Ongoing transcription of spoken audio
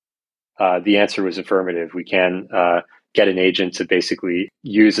the answer was affirmative. We can get an agent to basically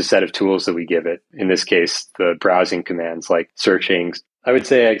use a set of tools that we give it. In this case, the browsing commands like searching. I would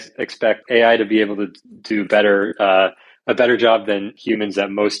say I expect AI to be able to do a better job than humans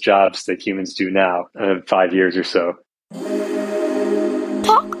at most jobs that humans do now, 5 years or so.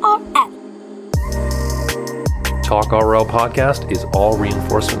 Talk RL. Talk RL podcast is all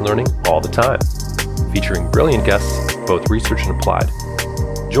reinforcement learning all the time, featuring brilliant guests, both research and applied.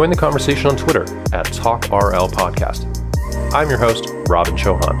 Join the conversation on Twitter at Talk RL Podcast. I'm your host, Robin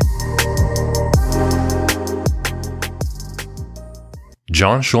Chauhan.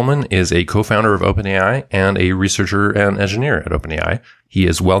 John Schulman is a co-founder of OpenAI and a researcher and engineer at OpenAI. He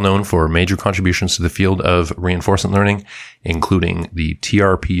is well known for major contributions to the field of reinforcement learning, including the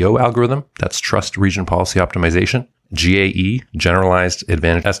TRPO algorithm, that's Trust Region Policy Optimization, GAE, Generalized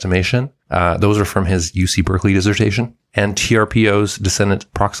Advantage Estimation. Those are from his UC Berkeley dissertation, and TRPO's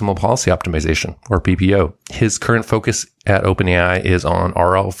Descendant Proximal Policy Optimization, or PPO. His current focus at OpenAI is on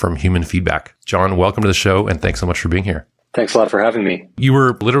RL from human feedback. John, welcome to the show, and thanks so much for being here. Thanks a lot for having me. You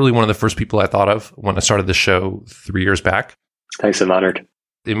were literally one of the first people I thought of when I started the show 3 years back. Thanks, I'm honored.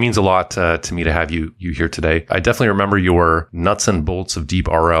 It means a lot to me to have you here today. I definitely remember your nuts and bolts of deep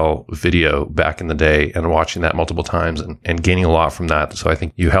RL video back in the day and watching that multiple times and gaining a lot from that. So I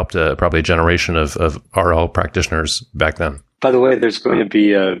think you helped probably a generation of RL practitioners back then. By the way, there's going to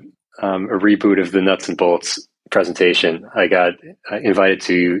be a reboot of the nuts and bolts presentation. I got invited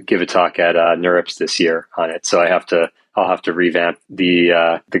to give a talk at NeurIPS this year on it. So I'll have to revamp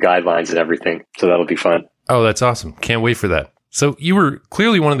the guidelines and everything. So that'll be fun. Oh, that's awesome. Can't wait for that. So you were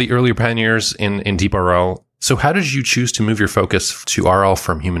clearly one of the earlier pioneers in deep RL. So how did you choose to move your focus to RL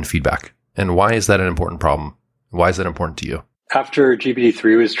from human feedback? And why is that an important problem? Why is that important to you? After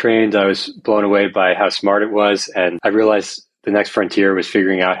GPT-3 was trained, I was blown away by how smart it was. And I realized the next frontier was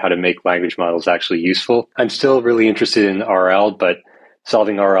figuring out how to make language models actually useful. I'm still really interested in RL, but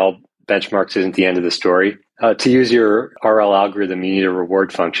solving RL benchmarks isn't the end of the story. To use your RL algorithm, you need a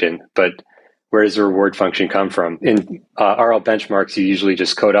reward function, but where does the reward function come from? In RL benchmarks, you usually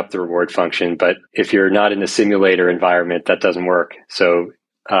just code up the reward function, but if you're not in a simulator environment, that doesn't work. So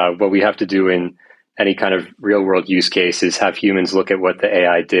what we have to do in any kind of real world use case is have humans look at what the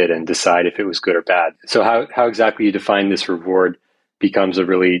AI did and decide if it was good or bad. So how exactly you define this reward becomes a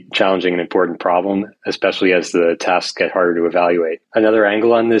really challenging and important problem, especially as the tasks get harder to evaluate. Another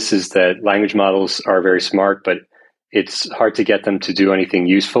angle on this is that language models are very smart, but it's hard to get them to do anything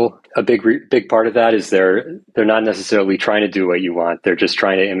useful. A big part of that is they're not necessarily trying to do what you want. They're just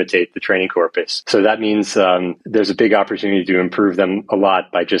trying to imitate the training corpus. So that means there's a big opportunity to improve them a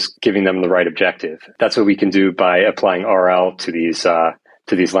lot by just giving them the right objective. That's what we can do by applying RL to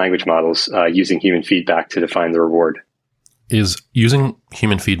these language models using human feedback to define the reward. Is using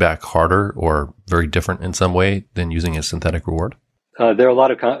human feedback harder or very different in some way than using a synthetic reward? There are a lot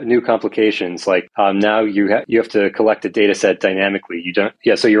of new complications. Like now you have to collect a data set dynamically.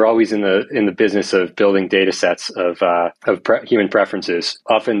 So you're always in the business of building data sets of human preferences.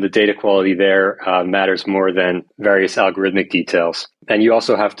 Often the data quality there matters more than various algorithmic details. And you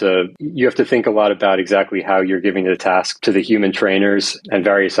also have to think a lot about exactly how you're giving the task to the human trainers and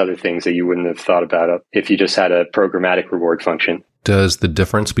various other things that you wouldn't have thought about if you just had a programmatic reward function. Does the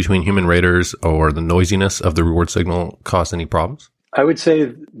difference between human raters or the noisiness of the reward signal cause any problems? I would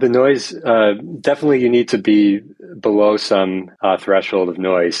say the noise, definitely you need to be below some threshold of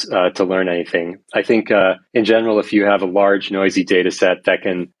noise to learn anything. I think in general, if you have a large noisy data set, that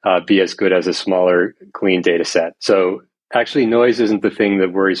can be as good as a smaller clean data set. So actually, noise isn't the thing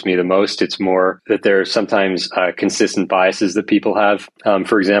that worries me the most. It's more that there are sometimes consistent biases that people have.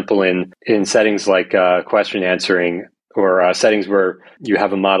 For example, in settings like question answering, or settings where you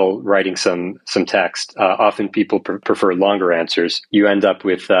have a model writing some text. Often people prefer longer answers. You end up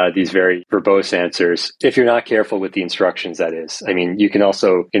with these very verbose answers. If you're not careful with the instructions, that is. I mean, you can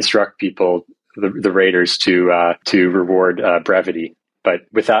also instruct people, the raters, to reward brevity. But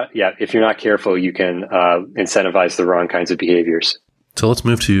if you're not careful, you can incentivize the wrong kinds of behaviors. So let's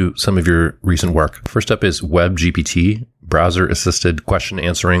move to some of your recent work. First up is WebGPT, browser-assisted question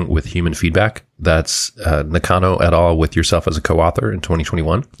answering with human feedback. That's Nakano et al. With yourself as a co-author in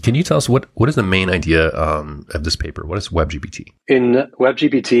 2021. Can you tell us what is the main idea of this paper? What is WebGPT? In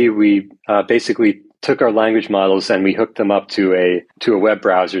WebGPT, we basically took our language models and we hooked them up to a web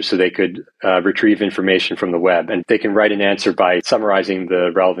browser so they could retrieve information from the web, and they can write an answer by summarizing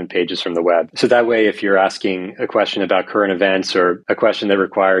the relevant pages from the web. So that way, if you're asking a question about current events or a question that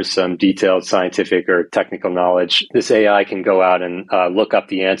requires some detailed scientific or technical knowledge, this AI can go out and look up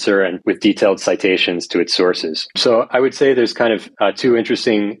the answer and with detailed citations to its sources. So I would say there's kind of two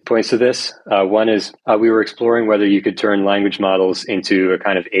interesting points to this. One is we were exploring whether you could turn language models into a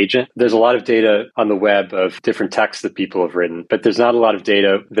kind of agent. There's a lot of data on the web of different texts that people have written, but there's not a lot of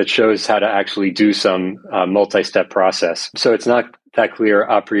data that shows how to actually do some multi-step process. So it's not that clear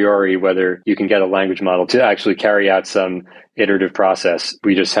a priori whether you can get a language model to actually carry out some iterative process.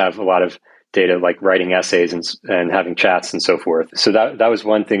 We just have a lot of data like writing essays and having chats and so forth. So that was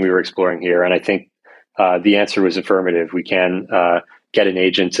one thing we were exploring here. And I think the answer was affirmative. We can get an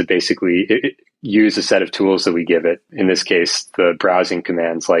agent to basically use a set of tools that we give it. In this case, the browsing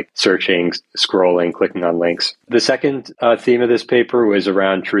commands like searching, scrolling, clicking on links. The second theme of this paper was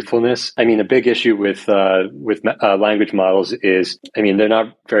around truthfulness. I mean, a big issue with language models is, I mean, they're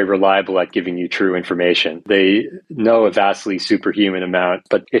not very reliable at giving you true information. They know a vastly superhuman amount,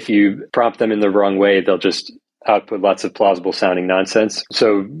 but if you prompt them in the wrong way, they'll just output lots of plausible sounding nonsense.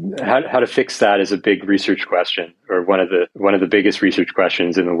 So how to fix that is a big research question, or one of the biggest research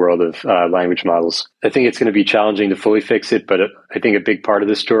questions in the world of language models. I think it's going to be challenging to fully fix it, but I think a big part of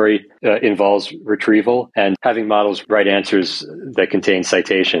the story involves retrieval and having models write answers that contain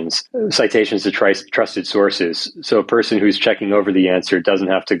citations to trusted sources. So a person who's checking over the answer doesn't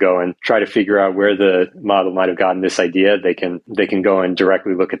have to go and try to figure out where the model might have gotten this idea. They can go and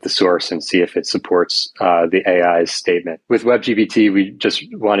directly look at the source and see if it supports the AI's statement. With WebGPT, we just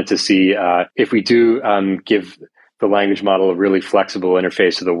wanted to see if we do give the language model a really flexible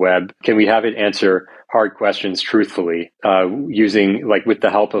interface to the web, can we have it answer hard questions truthfully using with the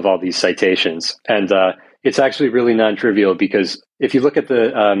help of all these citations? And it's actually really non-trivial because if you look at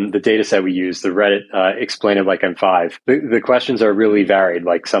the data set we use, the Reddit Explain It Like I'm Five, the questions are really varied.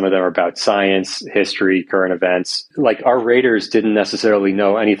 Like some of them are about science, history, current events. Like our raters didn't necessarily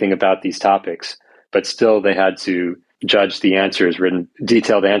know anything about these topics, but still they had to judge the answers, written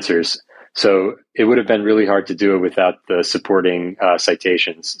detailed answers. So it would have been really hard to do it without the supporting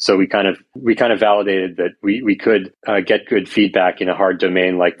citations. So we kind of validated that we could get good feedback in a hard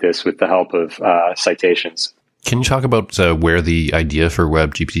domain like this with the help of citations. Can you talk about where the idea for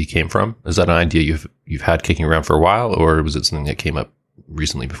WebGPT came from? Is that an idea you've had kicking around for a while, or was it something that came up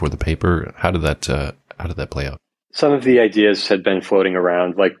recently before the paper? How did that play out? Some of the ideas had been floating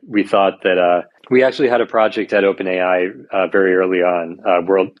around. Like we thought that we actually had a project at OpenAI very early on,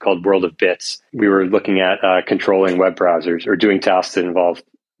 called World of Bits. We were looking at controlling web browsers or doing tasks that involved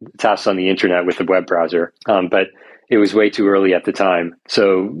tasks on the internet with the web browser. But it was way too early at the time.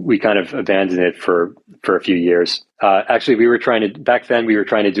 So we kind of abandoned it for a few years. Actually, back then we were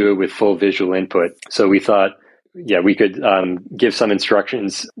trying to do it with full visual input. So we thought, we could give some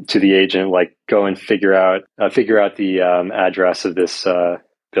instructions to the agent, like go and figure out the address of this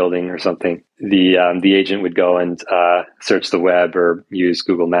building or something. The agent would go and search the web or use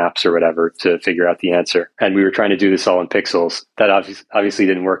Google Maps or whatever to figure out the answer. And we were trying to do this all in pixels. That obviously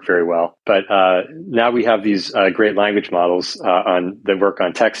didn't work very well. But now we have these great language models that work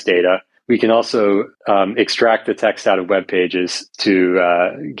on text data. We can also extract the text out of web pages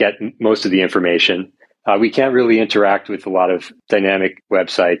to get most of the information. We can't really interact with a lot of dynamic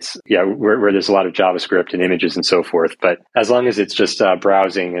websites, where there's a lot of JavaScript and images and so forth. But as long as it's just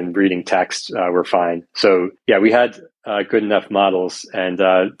browsing and reading text, we're fine. So we had good enough models, and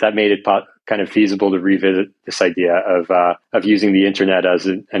that made it kind of feasible to revisit this idea of using the internet as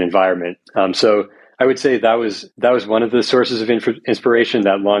an environment. So I would say that was one of the sources of inspiration,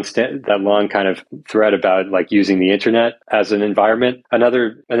 that long kind of thread about like using the internet as an environment.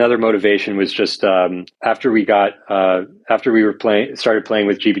 Another motivation was just after we started playing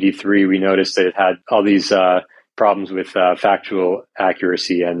with GPT-3, we noticed that it had all these problems with factual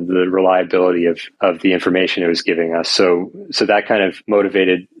accuracy and the reliability of the information it was giving us. So that kind of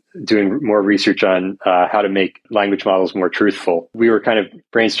motivated doing more research on how to make language models more truthful. We were kind of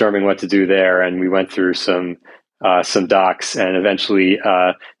brainstorming what to do there, and we went through some docs and eventually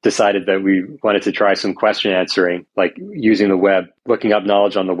decided that we wanted to try some question answering, like using the web, looking up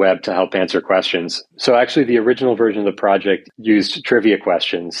knowledge on the web to help answer questions. So actually the original version of the project used trivia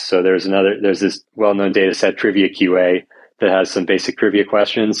questions. So there's this well-known data set, Trivia QA, that has some basic trivia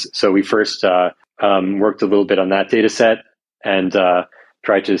questions. So we first worked a little bit on that data set and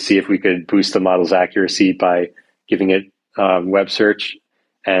tried to see if we could boost the model's accuracy by giving it web search.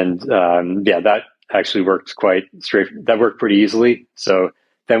 And that actually worked that worked pretty easily. So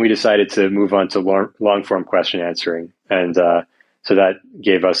then we decided to move on to long form question answering. And so that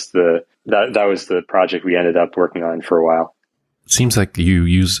gave us that was the project we ended up working on for a while. It seems like you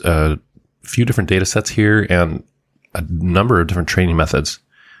use a few different data sets here and a number of different training methods.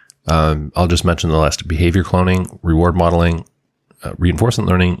 I'll just mention the list: behavior cloning, reward modeling, reinforcement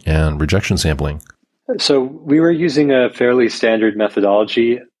learning, and rejection sampling. So we were using a fairly standard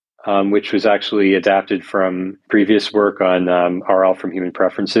methodology, which was actually adapted from previous work on RL from human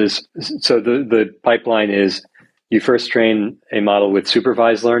preferences. So the pipeline is you first train a model with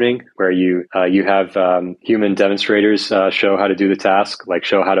supervised learning, where you have human demonstrators show how to do the task, like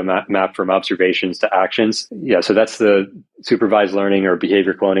show how to map from observations to actions. Yeah, so that's the supervised learning or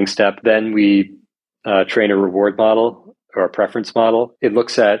behavior cloning step. Then we train a reward model or a preference model. It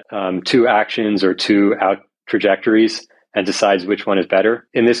looks at two actions or two out trajectories and decides which one is better.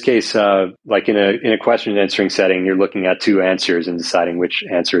 In this case, like in a question answering setting, you're looking at two answers and deciding which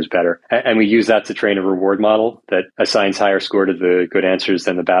answer is better. And we use that to train a reward model that assigns higher score to the good answers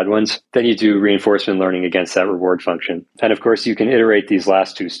than the bad ones. Then you do reinforcement learning against that reward function. And of course, you can iterate these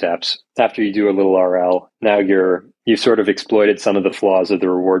last two steps. After you do a little RL, now you've sort of exploited some of the flaws of the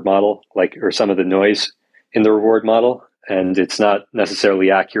reward model, or some of the noise in the reward model. And it's not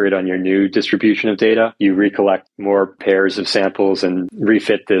necessarily accurate on your new distribution of data. You recollect more pairs of samples and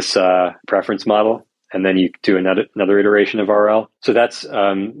refit this preference model, and then you do another iteration of RL. So that's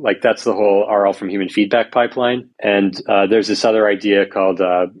the whole RL from human feedback pipeline. And there's this other idea called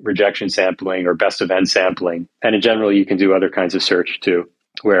rejection sampling or best of n sampling. And in general, you can do other kinds of search too,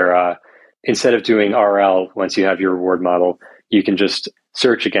 where instead of doing RL once you have your reward model, you can just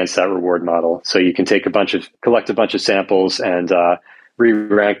search against that reward model. So you can collect a bunch of samples and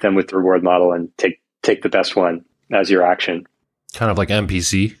re-rank them with the reward model and take the best one as your action. Kind of like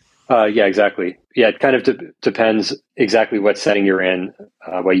MPC? Yeah, exactly. Yeah, it kind of depends exactly what setting you're in,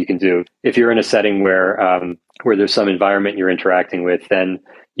 what you can do. If you're in a setting where there's some environment you're interacting with, then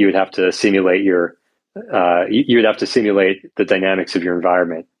you would have to simulate the dynamics of your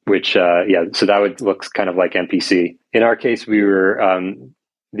environment, which, so that would look kind of like MPC. In our case, we were,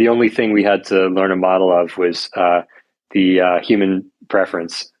 the only thing we had to learn a model of was the human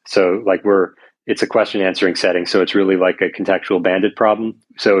preference. So it's a question answering setting. So it's really like a contextual bandit problem.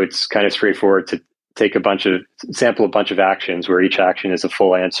 So it's kind of straightforward to sample a bunch of actions where each action is a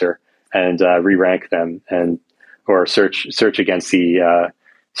full answer and re-rank them or search against the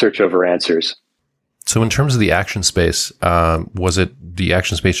search over answers. So in terms of the action space, was it the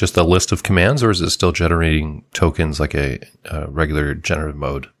action space just a list of commands, or is it still generating tokens like a regular generative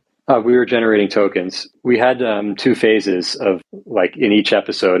mode? We were generating tokens. We had two phases of in each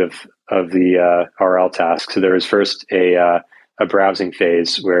episode of the RL task. So there was first a browsing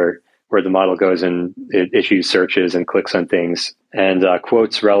phase where the model goes and it issues searches and clicks on things and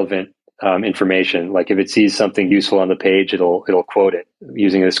quotes relevant information. Like if it sees something useful on the page, it'll quote it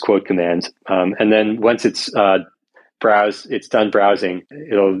using this quote command. And then once it's done browsing,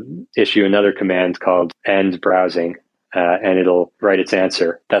 it'll issue another command called end browsing, and it'll write its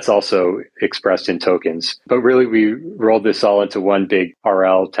answer. That's also expressed in tokens. But really, we rolled this all into one big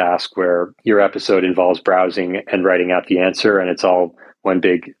RL task where your episode involves browsing and writing out the answer, and it's all one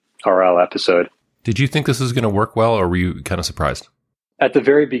big RL episode. Did you think this was going to work well, or were you kind of surprised? At the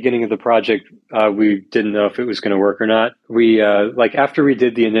very beginning of the project, we didn't know if it was going to work or not. We after we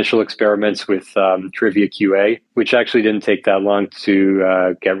did the initial experiments with Trivia QA, which actually didn't take that long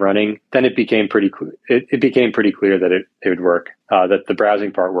to get running, then it became pretty clear that it would work, that the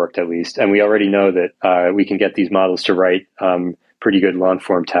browsing part worked at least. And we already know that we can get these models to write pretty good long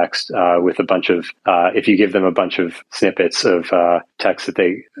form text with a bunch of if you give them a bunch of snippets of text that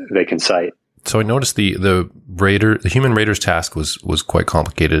they can cite. So I noticed the human rater's task was quite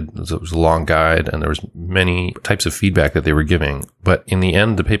complicated. It was a long guide, and there was many types of feedback that they were giving. But in the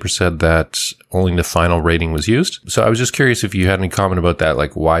end, the paper said that only the final rating was used. So I was just curious if you had any comment about that.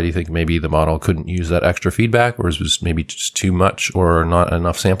 Like, why do you think maybe the model couldn't use that extra feedback, or was maybe just too much or not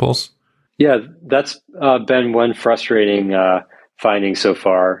enough samples? Yeah, that's been one frustrating finding so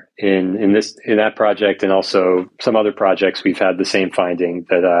far in that project, and also some other projects we've had the same finding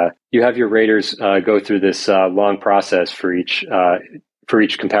that you have your raters go through this long process for each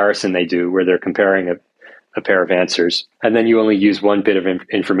comparison they do, where they're comparing a pair of answers, and then you only use one bit of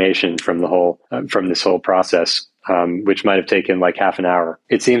information from this whole process, which might have taken like half an hour.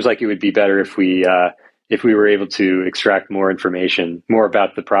 It seems like it would be better if we were able to extract more information, more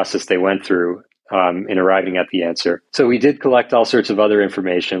about the process they went through in arriving at the answer. So we did collect all sorts of other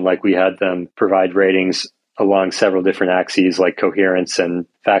information, like we had them provide ratings along several different axes, like coherence and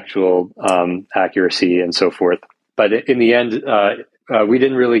factual accuracy and so forth. But in the end, we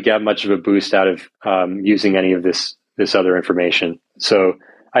didn't really get much of a boost out of using any of this other information. So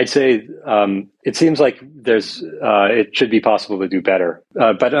I'd say it seems like it should be possible to do better.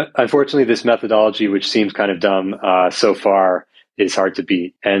 But unfortunately, this methodology, which seems kind of dumb so far, is hard to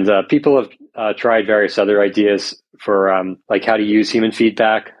beat. And people have tried various other ideas for like how to use human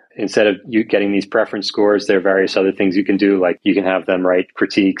feedback. Instead of you getting these preference scores, there are various other things you can do, like you can have them write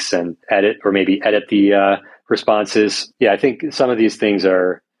critiques and edit the responses. Yeah, I think some of these things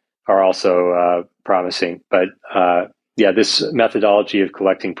are also promising. But this methodology of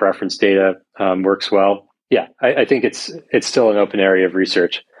collecting preference data works well. Yeah, I think it's still an open area of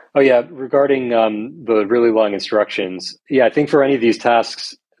research. Oh yeah, regarding the really long instructions, yeah, I think for any of these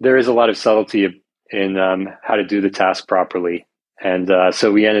tasks, there is a lot of subtlety in how to do the task properly. And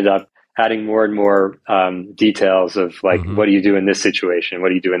so we ended up adding more and more details of like, what do you do in this situation? What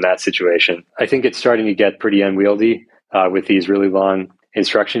do you do in that situation? I think it's starting to get pretty unwieldy with these really long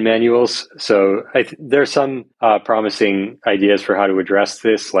instruction manuals. So there's some promising ideas for how to address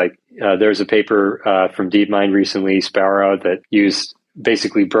this. Like there's a paper from DeepMind recently, Sparrow, that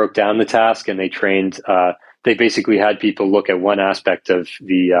basically broke down the task, and they basically had people look at one aspect of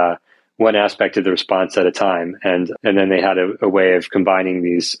the response at a time. And then they had a way of combining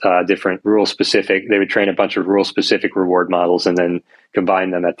these different they would train a bunch of rule-specific reward models and then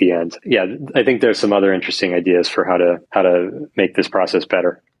combine them at the end. Yeah, I think there's some other interesting ideas for how to make this process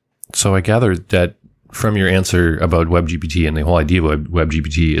better. So I gather that from your answer about WebGPT, and the whole idea of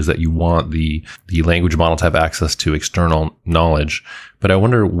WebGPT is that you want the language model to have access to external knowledge. But I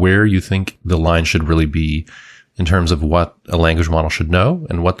wonder where you think the line should really be in terms of what a language model should know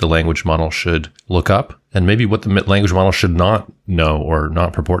and what the language model should look up, and maybe what the language model should not know or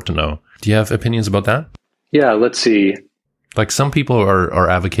not purport to know. Do you have opinions about that? Yeah, let's see. Like some people are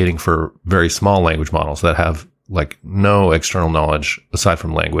advocating for very small language models that have like no external knowledge aside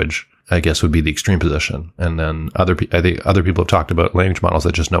from language, I guess would be the extreme position. And then other people have talked about language models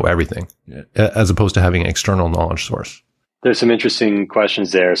that just know everything, as opposed to having an external knowledge source. There's some interesting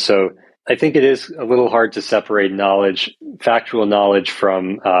questions there. So I think it is a little hard to separate factual knowledge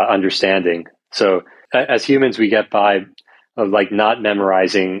from understanding. So as humans, we get by like not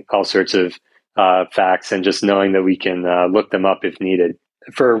memorizing all sorts of facts and just knowing that we can look them up if needed.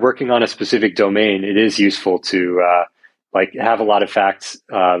 For working on a specific domain, it is useful to like have a lot of facts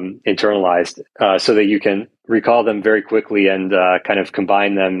internalized so that you can recall them very quickly and kind of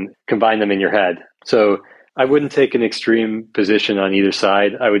combine them in your head. So I wouldn't take an extreme position on either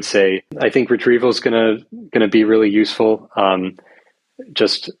side. I would say I think retrieval is going to be really useful,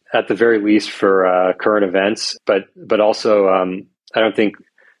 just at the very least for current events. But also, I don't think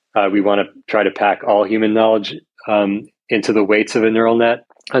we want to try to pack all human knowledge into the weights of a neural net.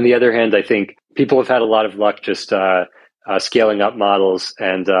 On the other hand, I think people have had a lot of luck just scaling up models,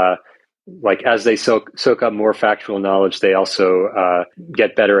 and like as they soak up more factual knowledge, they also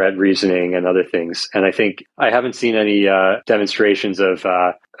get better at reasoning and other things. And I think I haven't seen any demonstrations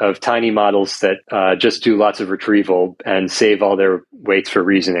of tiny models that just do lots of retrieval and save all their weights for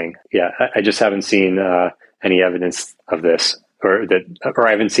reasoning. Yeah, I just haven't seen any evidence of this, or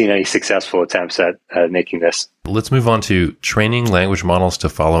I haven't seen any successful attempts at making this. Let's move on to training language models to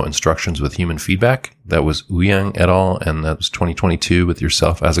follow instructions with human feedback. That was Ouyang et al., and that was 2022 with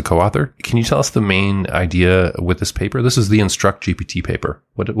yourself as a co-author. Can you tell us the main idea with this paper? This is the InstructGPT paper.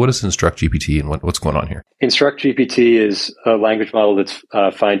 What is InstructGPT, and what's going on here? InstructGPT is a language model that's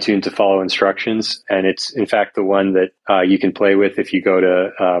fine-tuned to follow instructions, and it's in fact the one that you can play with if you go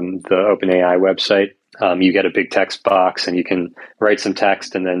to the OpenAI website. You get a big text box and you can write some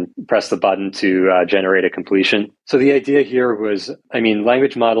text and then press the button to generate a completion. So the idea here was,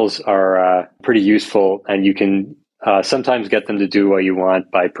 language models are pretty useful, and you can sometimes get them to do what you want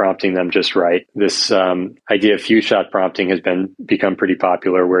by prompting them just right. This idea of few-shot prompting has become pretty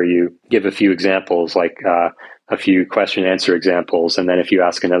popular, where you give a few examples, like a few question-answer examples, and then if you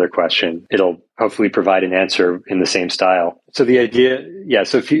ask another question, it'll hopefully provide an answer in the same style. So the idea,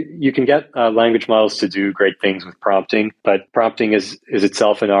 so if you can get language models to do great things with prompting, but prompting is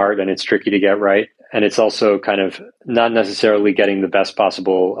itself an art, and it's tricky to get right. And it's also kind of not necessarily getting the best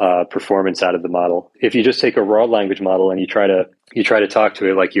possible performance out of the model. If you just take a raw language model and you try to talk to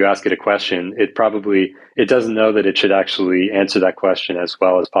it like you ask it a question, it doesn't know that it should actually answer that question as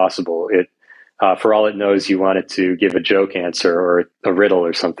well as possible. For all it knows, you want it to give a joke answer or a riddle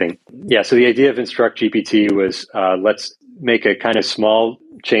or something. Yeah, so the idea of InstructGPT was let's make a kind of small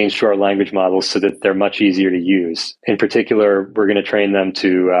change to our language models so that they're much easier to use. In particular, we're going to train them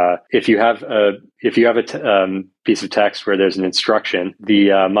to, if you have a piece of text where there's an instruction, the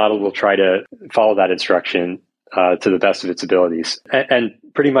model will try to follow that instruction to the best of its abilities. And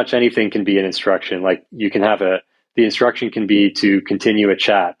pretty much anything can be an instruction. Like you can have the instruction can be to continue a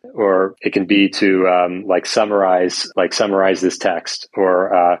chat, or it can be to summarize this text,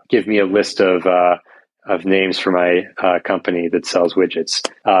 or give me a list of names for my company that sells widgets.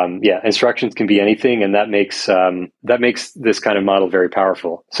 Instructions can be anything, and that makes this kind of model very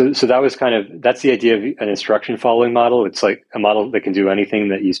powerful. So that's the idea of an instruction following model. It's like a model that can do anything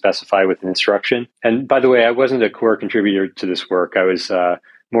that you specify with an instruction. And by the way, I wasn't a core contributor to this work. I was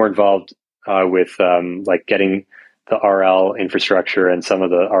more involved with getting the RL infrastructure and some of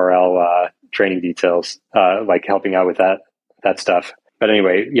the RL training details, helping out with that stuff. But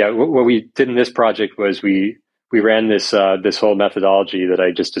anyway, what we did in this project was we ran this whole methodology that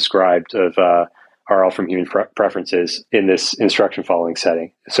I just described of RL from human preferences in this instruction following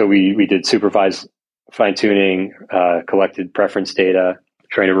setting. So we did supervised fine tuning, collected preference data,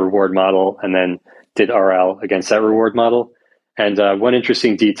 trained a reward model, and then did RL against that reward model. And one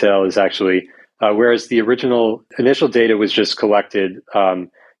interesting detail is actually, whereas the initial data was just collected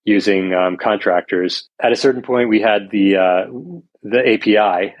using contractors, at a certain point we had the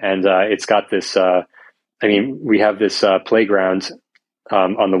API, and it's got this. We have this playground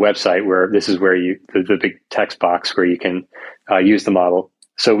on the website where this is where the big text box where you can use the model.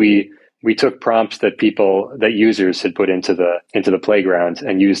 So we took prompts that users had put into the playground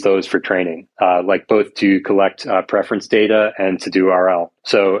and used those for training, both to collect preference data and to do RL.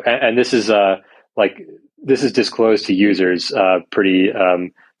 So and this is this is disclosed to users pretty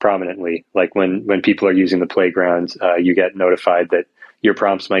prominently. Like when people are using the playground, you get notified that your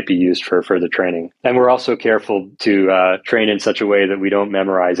prompts might be used for further training. And we're also careful to train in such a way that we don't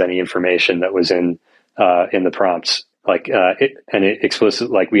memorize any information that was in the prompts.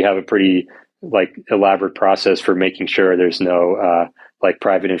 We have a pretty elaborate process for making sure there's no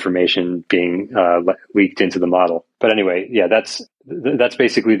private information being leaked into the model. But anyway, that's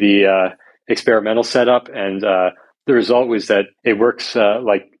basically the experimental setup, and the result was that it works.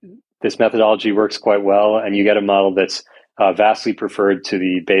 This methodology works quite well, and you get a model that's vastly preferred to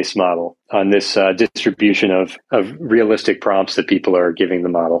the base model on this distribution of realistic prompts that people are giving the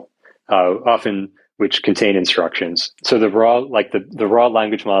model, often which contain instructions. So the raw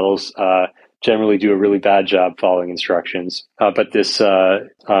language models generally do a really bad job following instructions, but this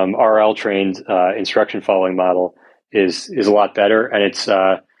RL trained instruction following model is a lot better, and it's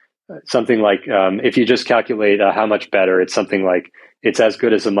something like if you just calculate how much better, it's something like it's as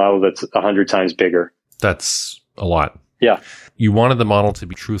good as a model that's 100 times bigger. That's a lot. Yeah. You wanted the model to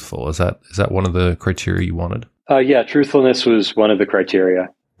be truthful. Is that one of the criteria you wanted? Truthfulness was one of the criteria.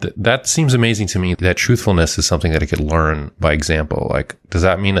 That seems amazing to me, that truthfulness is something that it could learn by example. Does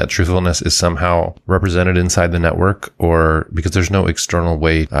that mean that truthfulness is somehow represented inside the network, or because there's no external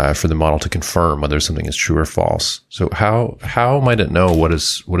way for the model to confirm whether something is true or false? So how might it know what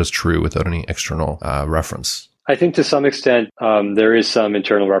is true without any external reference? I think to some extent, there is some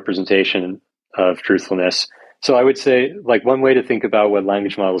internal representation of truthfulness. So I would say one way to think about what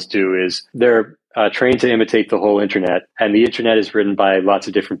language models do is they're trained to imitate the whole internet, and the internet is written by lots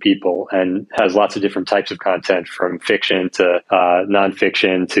of different people and has lots of different types of content, from fiction to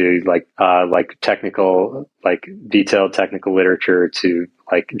nonfiction to technical, detailed technical literature to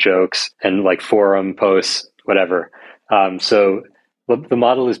jokes and forum posts, whatever. So the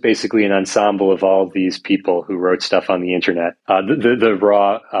model is basically an ensemble of all of these people who wrote stuff on the internet, the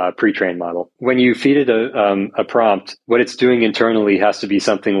raw pre-trained model. When you feed it a prompt, what it's doing internally has to be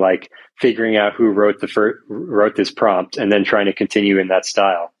something like figuring out who wrote this prompt and then trying to continue in that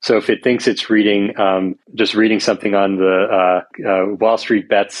style. So if it thinks it's reading something on the Wall Street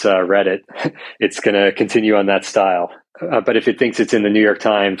Bets Reddit, it's going to continue on that style. But if it thinks it's in the New York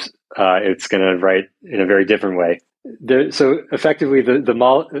Times, it's going to write in a very different way. So effectively, the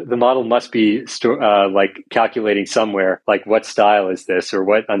model must be calculating somewhere, what style is this, or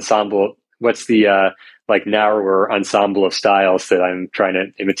what ensemble, what's the narrower ensemble of styles that I'm trying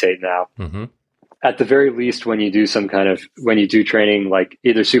to imitate now. Mm-hmm. At the very least, when you do training,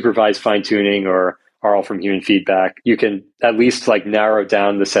 either supervised fine tuning or RL from human feedback, you can at least narrow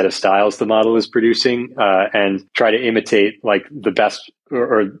down the set of styles the model is producing and try to imitate the best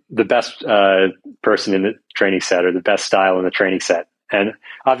or the best person in the training set, or the best style in the training set. And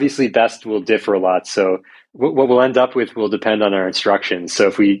obviously best will differ a lot. So what we'll end up with will depend on our instructions. So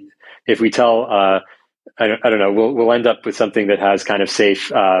if we tell, I don't know, we'll end up with something that has kind of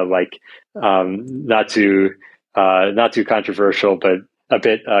safe, not too controversial, but a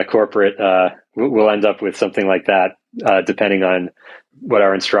bit corporate. We'll end up with something like that, depending on what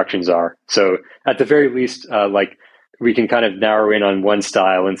our instructions are. So at the very least, we can kind of narrow in on one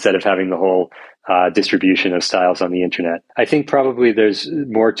style instead of having the whole distribution of styles on the internet. I think probably there's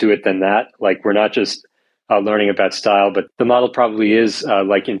more to it than that. Like we're not just learning about style, but the model probably is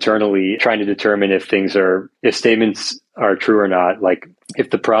like internally trying to determine if statements are true or not, like if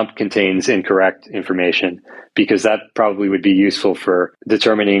the prompt contains incorrect information, because that probably would be useful for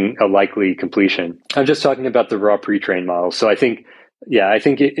determining a likely completion. I'm just talking about the raw pre-trained model. So I think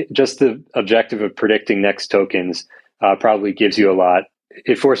just the objective of predicting next tokens probably gives you a lot.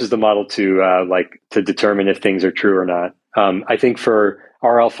 It forces the model to determine if things are true or not. I think for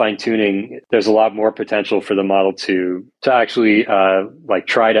RL fine tuning, there's a lot more potential for the model to actually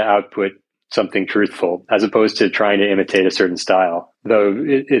try to output something truthful as opposed to trying to imitate a certain style. Though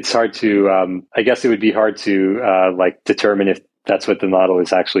it's hard to, I guess it would be hard to determine if that's what the model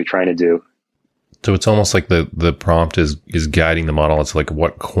is actually trying to do. So it's almost like the prompt is guiding the model. It's like,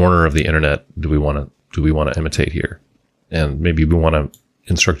 what corner of the internet do we want to imitate here? And maybe we want to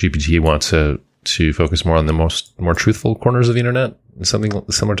instruct GPT to focus more on the more truthful corners of the internet, something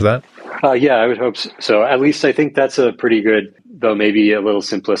similar to that? Yeah, I would hope so. At least I think that's a pretty good, though maybe a little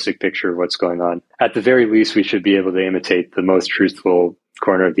simplistic picture of what's going on. At the very least, we should be able to imitate the most truthful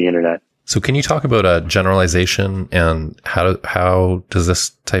corner of the internet. So can you talk about generalization and how does this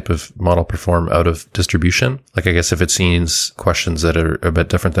type of model perform out of distribution? Like, I guess if it sees questions that are a bit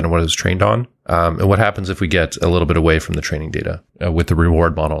different than what it was trained on, and what happens if we get a little bit away from the training data with the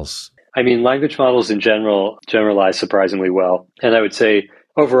reward models? I mean, language models in general generalize surprisingly well. And I would say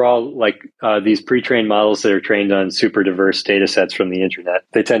overall, these pre-trained models that are trained on super diverse data sets from the internet,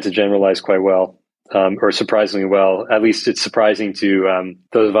 they tend to generalize quite well. Or surprisingly well. At least it's surprising to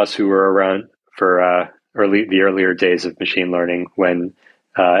those of us who were around for the earlier days of machine learning when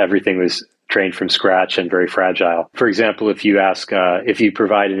everything was trained from scratch and very fragile. For example, if you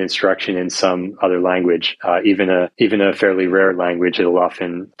provide an instruction in some other language, even a fairly rare language, it'll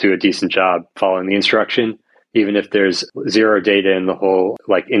often do a decent job following the instruction, even if there's zero data in the whole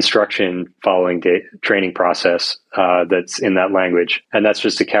instruction following training process that's in that language. And that's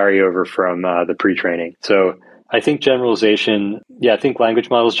just a carryover from the pre-training. So I think I think language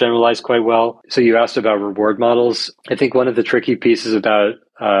models generalize quite well. So you asked about reward models. I think one of the tricky pieces about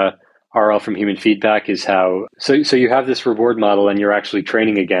RL from human feedback is how, so you have this reward model and you're actually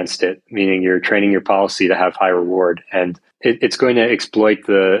training against it, meaning you're training your policy to have high reward. And it's going to exploit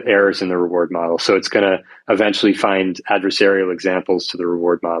the errors in the reward model. So it's going to eventually find adversarial examples to the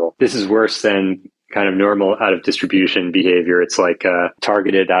reward model. This is worse than kind of normal out of distribution behavior. It's like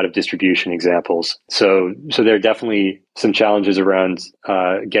targeted out of distribution examples. So there are definitely some challenges around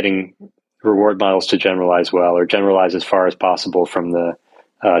getting reward models to generalize well or generalize as far as possible from the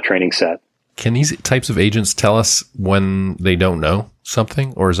training set. Can these types of agents tell us when they don't know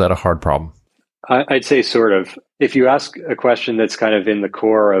something, or is that a hard problem? I'd say sort of. If you ask a question that's kind of in the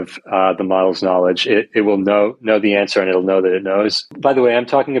core of the model's knowledge, it will know the answer and it'll know that it knows. By the way, I'm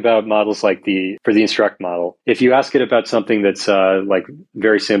talking about models for the instruct model. If you ask it about something that's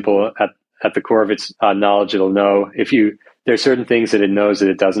very simple at the core of its knowledge, it'll know. There's certain things that it knows that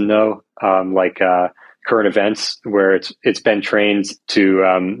it doesn't know, current events, where it's been trained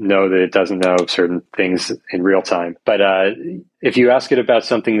to know that it doesn't know certain things in real time. But if you ask it about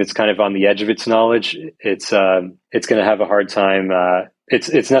something that's kind of on the edge of its knowledge, it's going to have a hard time.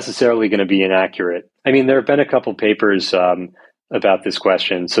 It's necessarily going to be inaccurate. I mean, there have been a couple papers about this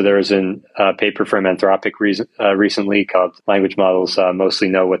question. So there was a paper from Anthropic recently called "Language Models Mostly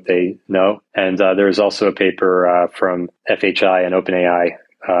Know What They Know," and there was also a paper from FHI and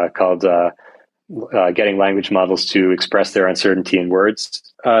OpenAI called "Getting Language Models to Express Their Uncertainty in Words."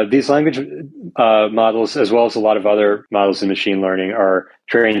 These language models, as well as a lot of other models in machine learning, are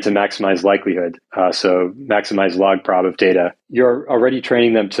trained to maximize likelihood, so maximize log prob of data. You're already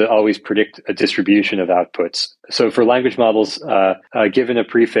training them to always predict a distribution of outputs. So for language models, given a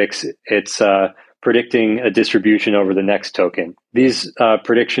prefix, it's predicting a distribution over the next token. These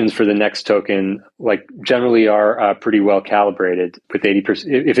predictions for the next token, generally are pretty well calibrated with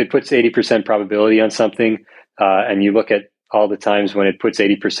 80%. If it puts 80% probability on something, and you look at all the times when it puts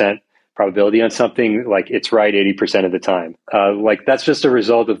 80% probability on something, it's right 80% of the time. That's just a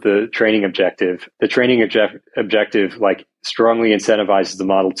result of the training objective. The training objective strongly incentivizes the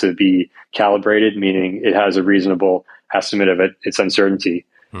model to be calibrated, meaning it has a reasonable estimate of its uncertainty.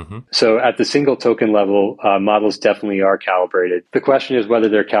 Mm-hmm. So at the single token level, models definitely are calibrated. The question is whether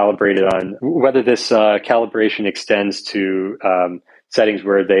they're calibrated on whether this calibration extends to settings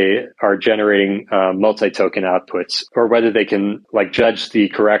where they are generating multi-token outputs, or whether they can judge the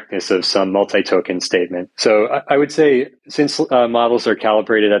correctness of some multi-token statement. So I would say since models are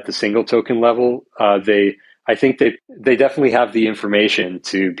calibrated at the single token level, they I think they definitely have the information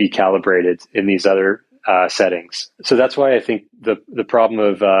to be calibrated in these other settings. So that's why I think the problem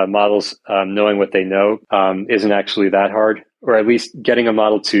of models knowing what they know isn't actually that hard, or at least getting a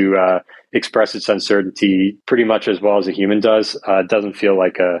model to express its uncertainty pretty much as well as a human does doesn't feel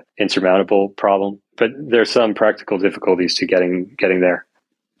like a insurmountable problem. But there's some practical difficulties to getting there.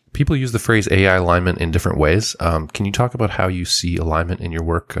 People use the phrase AI alignment in different ways. Can you talk about how you see alignment in your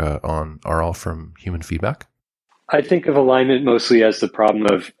work on RL from human feedback? I think of alignment mostly as the problem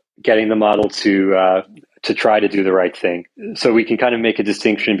of getting the model to try to do the right thing. So we can kind of make a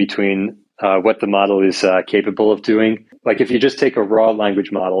distinction between what the model is capable of doing. Like if you just take a raw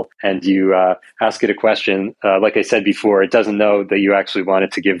language model and you ask it a question, like I said before, it doesn't know that you actually want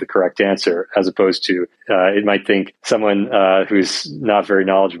it to give the correct answer, as opposed to it might think someone who's not very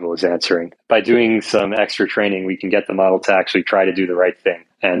knowledgeable is answering. By doing some extra training, we can get the model to actually try to do the right thing.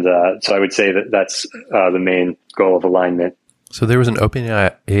 And so I would say that that's the main goal of alignment. So there was an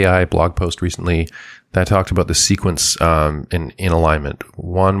OpenAI blog post recently that talked about the sequence in alignment.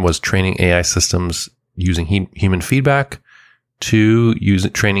 One was training AI systems using human feedback. 2,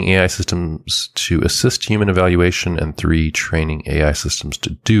 training AI systems to assist human evaluation. And 3, training AI systems to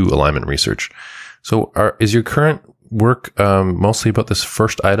do alignment research. So is your current work mostly about this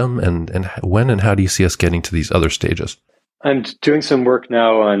first item? And when and how do you see us getting to these other stages? I'm doing some work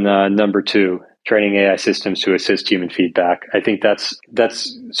now on number 2. Training AI systems to assist human feedback. I think that's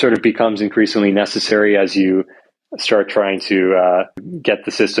sort of becomes increasingly necessary as you start trying to get the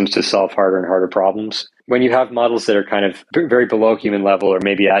systems to solve harder and harder problems. When you have models that are kind of very below human level or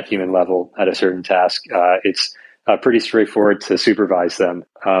maybe at human level at a certain task, it's pretty straightforward to supervise them.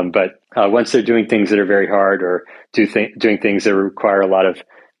 But once they're doing things that are very hard or doing things that require a lot of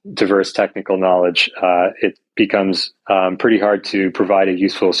diverse technical knowledge, it becomes pretty hard to provide a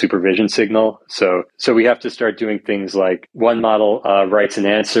useful supervision signal. So we have to start doing things like one model writes an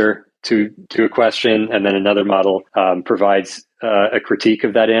answer to a question, and then another model provides a critique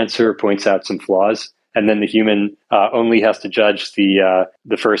of that answer, points out some flaws, and then the human only has to judge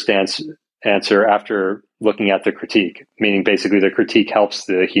the first answer after looking at the critique, meaning basically the critique helps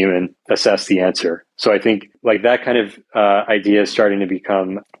the human assess the answer. So I think like that kind of idea is starting to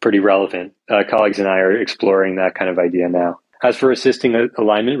become pretty relevant. Colleagues and I are exploring that kind of idea now. As for assisting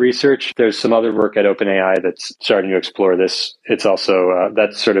alignment research, there's some other work at OpenAI that's starting to explore this. It's also,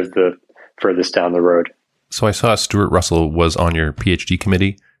 that's sort of the furthest down the road. So I saw Stuart Russell was on your PhD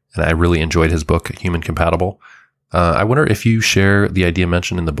committee, and I really enjoyed his book, Human Compatible. I wonder if you share the idea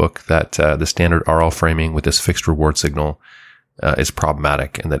mentioned in the book that the standard RL framing with this fixed reward signal is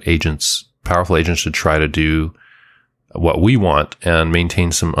problematic, and that powerful agents should try to do what we want and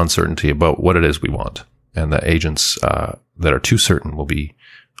maintain some uncertainty about what it is we want, and that agents that are too certain will be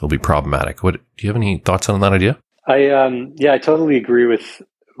problematic. Do you have any thoughts on that idea? I totally agree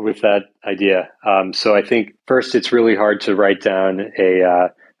with that idea. So I think first, it's really hard to write down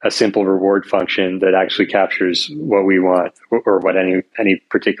a simple reward function that actually captures what we want or what any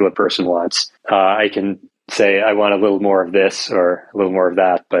particular person wants. I can say I want a little more of this or a little more of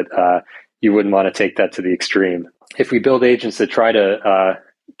that, but you wouldn't want to take that to the extreme. If we build agents that try to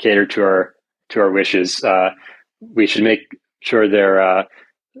cater to our wishes, we should make sure they're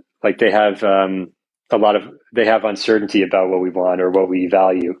they have uncertainty about what we want or what we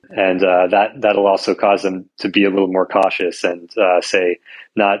value, and that'll also cause them to be a little more cautious and say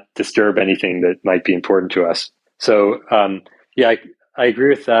not disturb anything that might be important to us. So I agree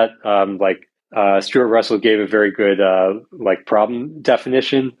with that. Stuart Russell gave a very good problem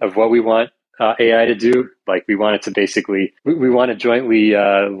definition of what we want AI to do. Like we want it to basically, we want to jointly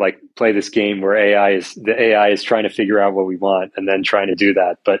play this game where the AI is trying to figure out what we want and then trying to do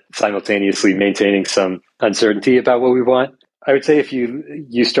that, but simultaneously maintaining some uncertainty about what we want. I would say if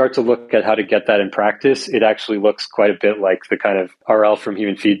you start to look at how to get that in practice, it actually looks quite a bit like the kind of RL from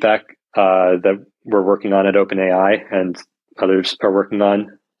human feedback that we're working on at OpenAI and others are working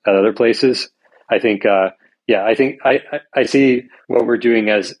on at other places. I think I see what we're doing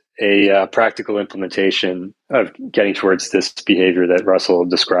as a practical implementation of getting towards this behavior that Russell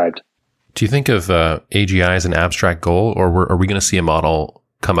described. Do you think of AGI as an abstract goal, or are we going to see a model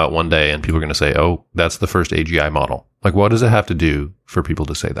come out one day and people are going to say, oh, that's the first AGI model? Like, what does it have to do for people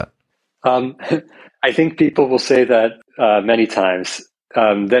to say that? I think people will say that many times,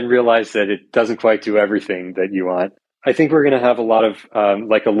 then realize that it doesn't quite do everything that you want. I think we're going to have a lot of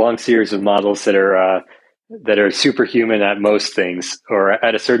a long series of models that are superhuman at most things or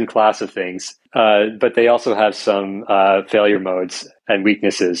at a certain class of things, but they also have some failure modes and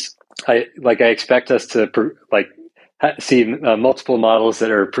weaknesses. I expect us to see multiple models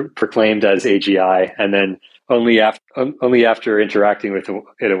that are proclaimed as AGI, and then only after interacting with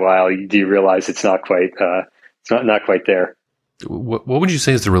it a while do you realize it's not quite there. What would you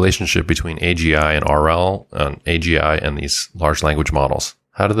say is the relationship between AGI and RL, and AGI and these large language models?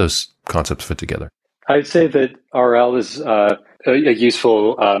 How do those concepts fit together? I'd say that RL is a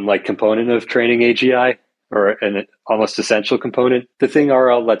useful component of training AGI, or an almost essential component. The thing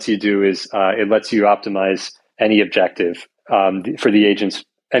RL lets you do is it lets you optimize any objective for the agents,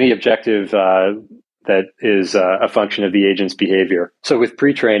 any objective that is a function of the agent's behavior. So with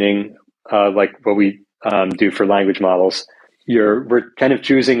pre-training, like what we do for language models, we're kind of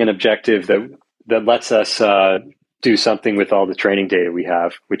choosing an objective that lets us do something with all the training data we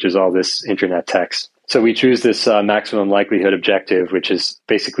have, which is all this internet text. So we choose this maximum likelihood objective, which is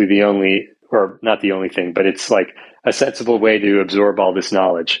basically the only, or not the only thing, but it's like a sensible way to absorb all this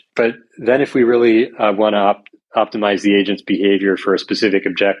knowledge. But then if we really want to optimize the agent's behavior for a specific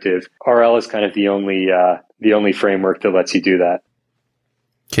objective, RL is kind of the only framework that lets you do that.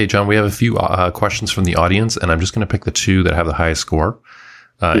 Okay, John, we have a few questions from the audience, and I'm just going to pick the two that have the highest score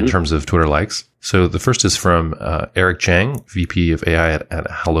in terms of Twitter likes. So the first is from Eric Chang, VP of AI at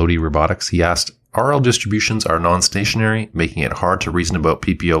Haloti Robotics. He asked, RL distributions are non-stationary, making it hard to reason about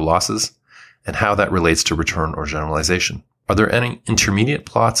PPO losses, and how that relates to return or generalization. Are there any intermediate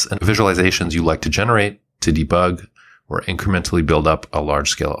plots and visualizations you like to generate to debug or incrementally build up a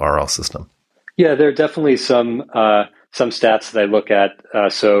large-scale RL system? Yeah, there are definitely some stats that I look at.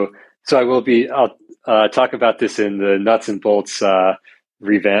 So I'll talk about this in the nuts and bolts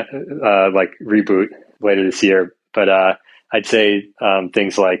reboot later this year. But I'd say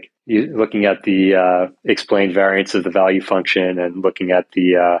things like looking at the explained variance of the value function, and looking at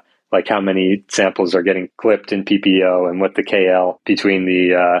the like how many samples are getting clipped in PPO, and what the KL between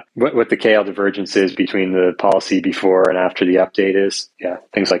what the KL divergence is between the policy before and after the update is. Yeah,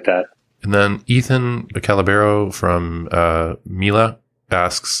 things like that. And then Ethan Calabero from Mila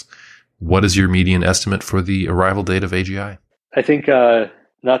asks, what is your median estimate for the arrival date of AGI? I think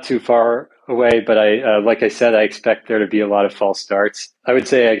not too far away, but like I said, I expect there to be a lot of false starts. I would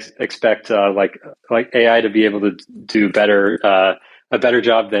say I expect like AI to be able to do a better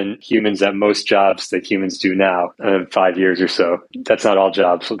job than humans at most jobs that humans do now in 5 years or so. That's not all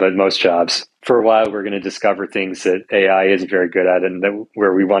jobs, but most jobs. For a while, we're going to discover things that AI isn't very good at, and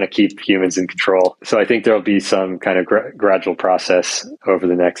where we want to keep humans in control. So I think there'll be some kind of gradual process over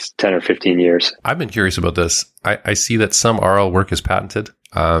the next 10 or 15 years. I've been curious about this. I see that some RL work is patented,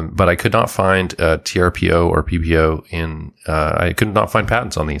 but I could not find TRPO or PPO I could not find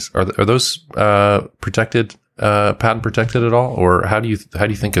patents on these. Are those protected? Patent protected at all, or how do you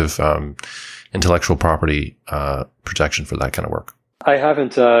think of intellectual property protection for that kind of work? I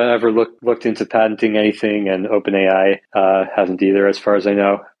haven't ever looked into patenting anything, and OpenAI hasn't either, as far as I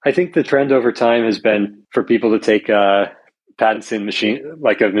know. I think the trend over time has been for people to take patents in machine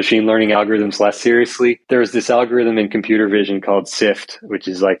learning algorithms less seriously. There's this algorithm in computer vision called SIFT, which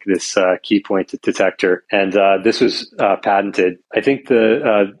is like this key point detector, and this was patented. I think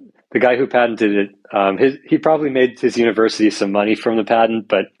the guy who patented it, he probably made his university some money from the patent,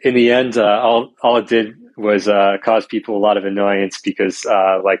 but in the end, all it did was cause people a lot of annoyance, because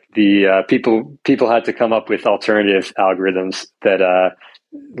people had to come up with alternative algorithms that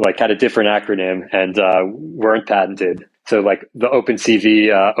had a different acronym and weren't patented. So like the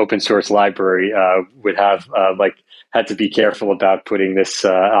OpenCV open source library would have had to be careful about putting this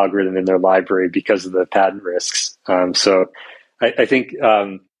algorithm in their library because of the patent risks. So I think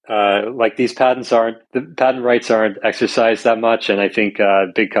these the patent rights aren't exercised that much, and I think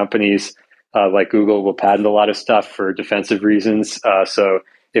big companies like Google will patent a lot of stuff for defensive reasons. So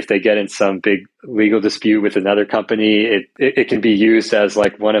if they get in some big legal dispute with another company, it can be used as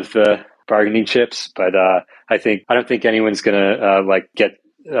like one of the bargaining chips. But I don't think anyone's going to get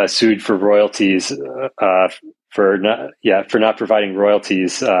sued for royalties for not providing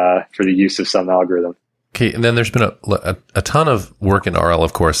royalties for the use of some algorithm. Okay, and then there's been a ton of work in RL,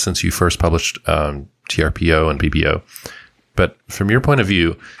 of course, since you first published TRPO and PPO. But from your point of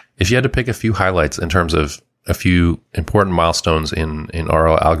view, if you had to pick a few highlights in terms of a few important milestones in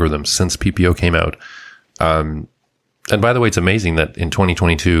RL algorithms since PPO came out, and by the way, it's amazing that in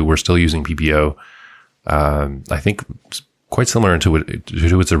 2022 we're still using PPO. I think quite similar to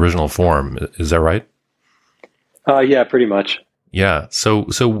its original form. Is that right? Yeah, pretty much. Yeah. So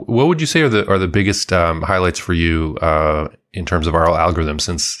what would you say are the biggest highlights for you in terms of RL algorithms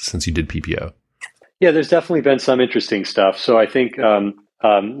since you did PPO? Yeah, there's definitely been some interesting stuff. So I think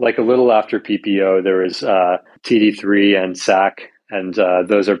like a little after PPO, there was TD3 and SAC, and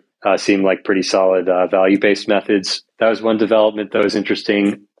those seem like pretty solid value-based methods. That was one development that was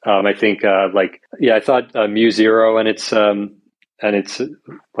interesting. I think I thought mu0 and its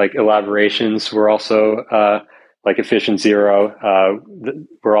like elaborations were also like efficient zero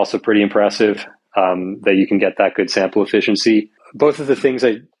were also pretty impressive. That you can get that good sample efficiency. Both of the things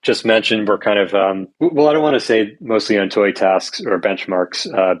I just mentioned were kind of I don't want to say mostly on toy tasks or benchmarks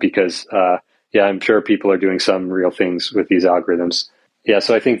because I'm sure people are doing some real things with these algorithms. Yeah,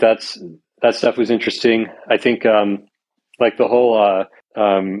 so I think that stuff was interesting. I think like the whole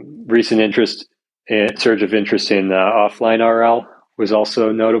recent surge of interest in offline RL was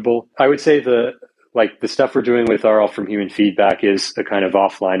also notable. I would say the stuff we're doing with RL from human feedback is a kind of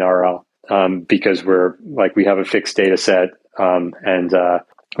offline RL because we have a fixed data set and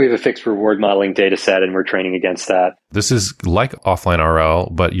we have a fixed reward modeling data set and we're training against that. This is like offline RL,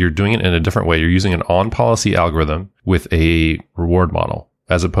 but you're doing it in a different way. You're using an on-policy algorithm with a reward model,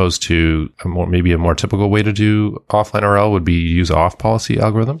 as opposed to maybe a more typical way to do offline RL would be use off-policy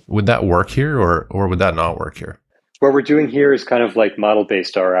algorithm. Would that work here or would that not work here? What we're doing here is kind of like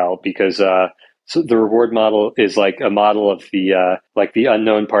model-based RL because so the reward model is like a model of the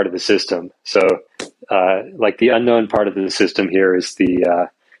unknown part of the system. So like the unknown part of the system here is the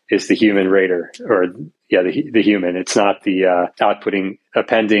human rater or the human. It's not the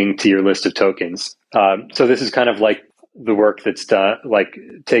appending to your list of tokens. So this is kind of like the work that's done, like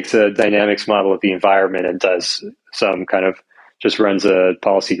takes a dynamics model of the environment and does some kind of just runs a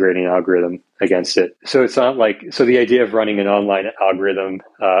policy grading algorithm against it. So it's not so the idea of running an online algorithm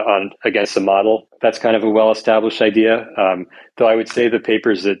against a model, that's kind of a well-established idea. Though I would say the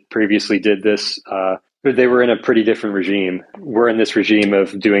papers that previously did this, they were in a pretty different regime. We're in this regime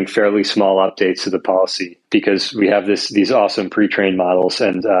of doing fairly small updates to the policy because we have these awesome pre-trained models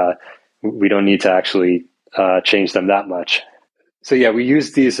and we don't need to actually change them that much. So yeah, we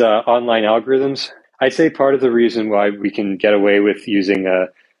use these online algorithms. I'd say part of the reason why we can get away with using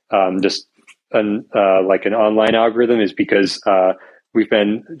an online algorithm is because we've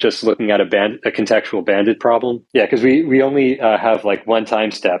been just looking at a contextual bandit problem. Yeah, because we only have like one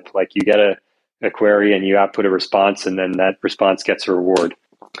time step. Like you get a query and you output a response, and then that response gets a reward.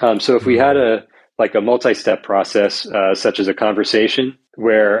 So if we had a multi-step process, such as a conversation,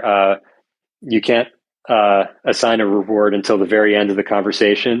 where you can't assign a reward until the very end of the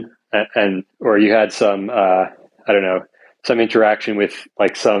conversation, or you had some some interaction with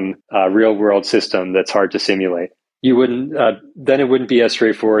like some real world system that's hard to simulate, you wouldn't then it wouldn't be as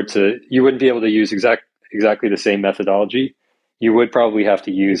straightforward you wouldn't be able to use exactly the same methodology. You would probably have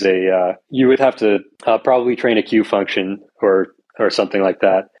to use probably train a queue function or something like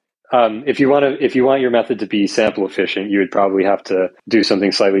that. If you want your method to be sample efficient, you would probably have to do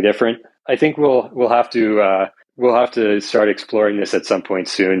something slightly different. I think we'll have to start exploring this at some point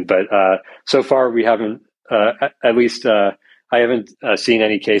soon. But so far we haven't. At least I haven't seen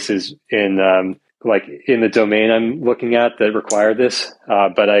any cases in the domain I'm looking at that require this.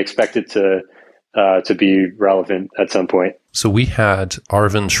 But I expect it to be relevant at some point. So we had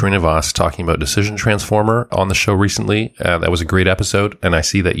Arvind Srinivas talking about Decision Transformer on the show recently. That was a great episode. And I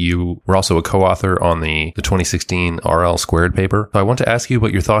see that you were also a co-author on the 2016 RL squared paper. So I want to ask you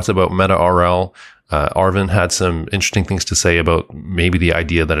about your thoughts about Meta RL. Arvind had some interesting things to say about maybe the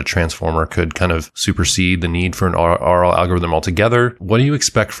idea that a transformer could kind of supersede the need for an RL algorithm altogether. What do you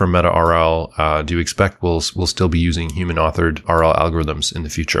expect from Meta RL? Do you expect we'll still be using human-authored RL algorithms in the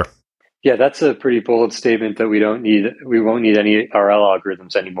future? Yeah, that's a pretty bold statement that we won't need any RL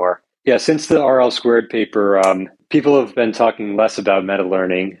algorithms anymore. Yeah, since the RL squared paper, people have been talking less about meta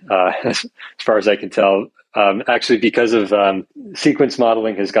learning, as far as I can tell. Actually, because of sequence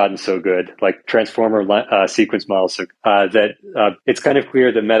modeling has gotten so good, like transformer sequence models, that it's kind of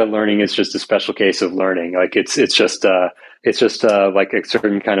clear that meta learning is just a special case of learning. Like it's just like a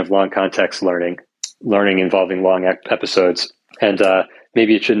certain kind of long context learning involving long episodes, and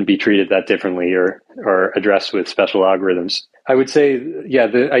maybe it shouldn't be treated that differently or addressed with special algorithms. I would say, yeah,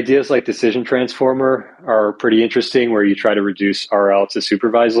 the ideas like Decision Transformer are pretty interesting, where you try to reduce RL to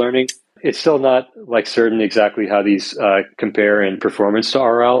supervised learning. It's still not like certain exactly how these compare in performance to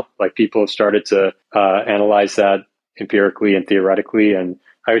RL. Like people have started to analyze that empirically and theoretically, and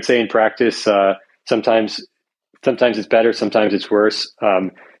I would say in practice, sometimes it's better, sometimes it's worse.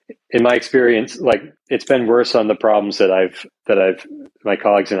 In my experience, like it's been worse on the problems that my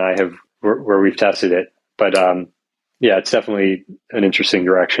colleagues and I have where we've tested it. But yeah, it's definitely an interesting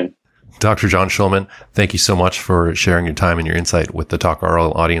direction. Dr. John Schulman, thank you so much for sharing your time and your insight with the Talk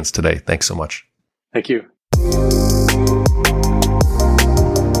RL audience today. Thanks so much. Thank you.